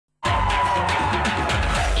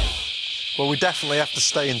Well, we definitely have to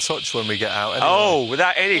stay in touch when we get out. Anyway. Oh,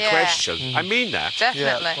 without any question. I mean that.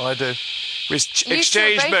 Definitely. Yeah, I do. We You two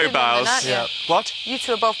exchange are based in London, mobiles. aren't you? Yeah. What? You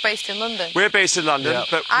two are both based in London. We're based in London, Yeah.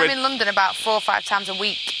 but I'm we're in London about 4 or 5 times a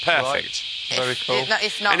week. perfect. Very cool.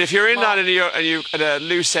 If not, And if you're in more. London and you're at a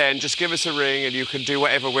loose end, just give us a ring and you can do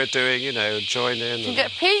whatever we're doing, you know, join in. You can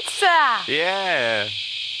get pizza. Yeah.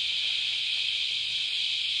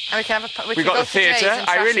 And we can have a. We We've can got go the to Jay's theatre. and I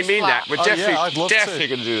trash really his mean flat. that. We're Oh, definitely, yeah, I'd love to. definitely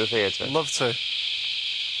going to do the theatre. Love to.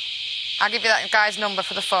 I'll give you that guy's number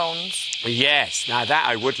for the phones. Yes, now that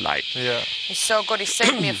I would like. Yeah. He's so good. He's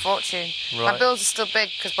saved me a fortune. My Right. bills are still big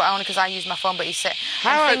only because I use my phone. But he said,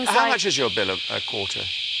 How much is your bill a quarter?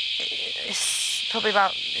 It's probably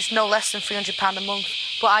about. It's no less than £300 a month.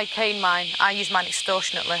 But I pay mine. I use mine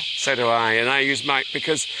extortionately. So do I, and I use mine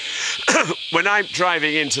because when I'm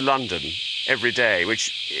driving into London every day,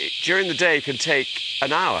 which during the day can take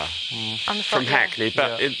an hour On the from phone, yeah. Hackney,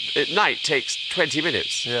 but at night takes 20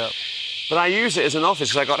 minutes. Yeah. But I use it as an office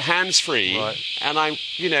because I got hands-free, Right. and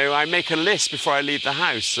I make a list before I leave the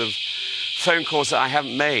house of phone calls that I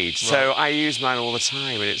haven't made. So I use mine all the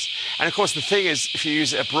time, and of course the thing is, if you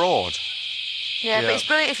use it abroad, Yeah, but Yeah. it's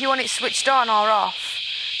brilliant if you want it switched on or off.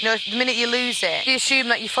 You know, the minute you lose it, you assume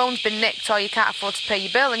that your phone's been nicked or you can't afford to pay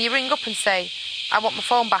your bill, and you ring up and say, I want my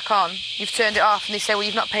phone back on. You've turned it off, and they say, well,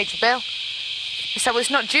 you've not paid your bill. I said, well, it's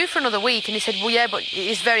not due for another week. And he said, well, yeah, but it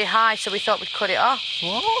is very high, so we thought we'd cut it off.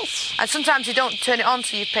 What? And sometimes you don't turn it on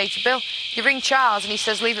till you've paid your bill. You ring Charles, and he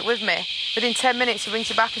says, leave it with me. Within 10 minutes, he rings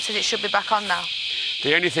you back and says it should be back on now.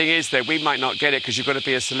 the only thing is that we might not get it because you've got to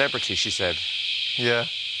be a celebrity, she said. Yeah.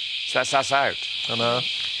 So that's us out. I know.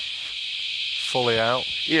 Fully out.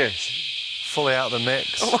 Yes. Fully out of the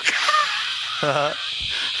mix.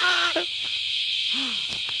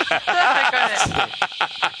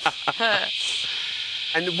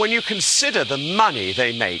 And when you consider the money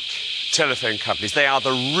they make, telephone companies, they are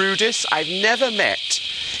the rudest. I've never met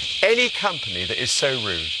any company that is so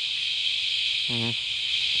rude.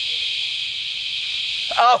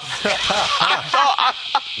 Oh,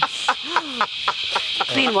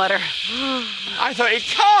 Clean water. I thought it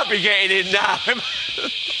can't be getting in now.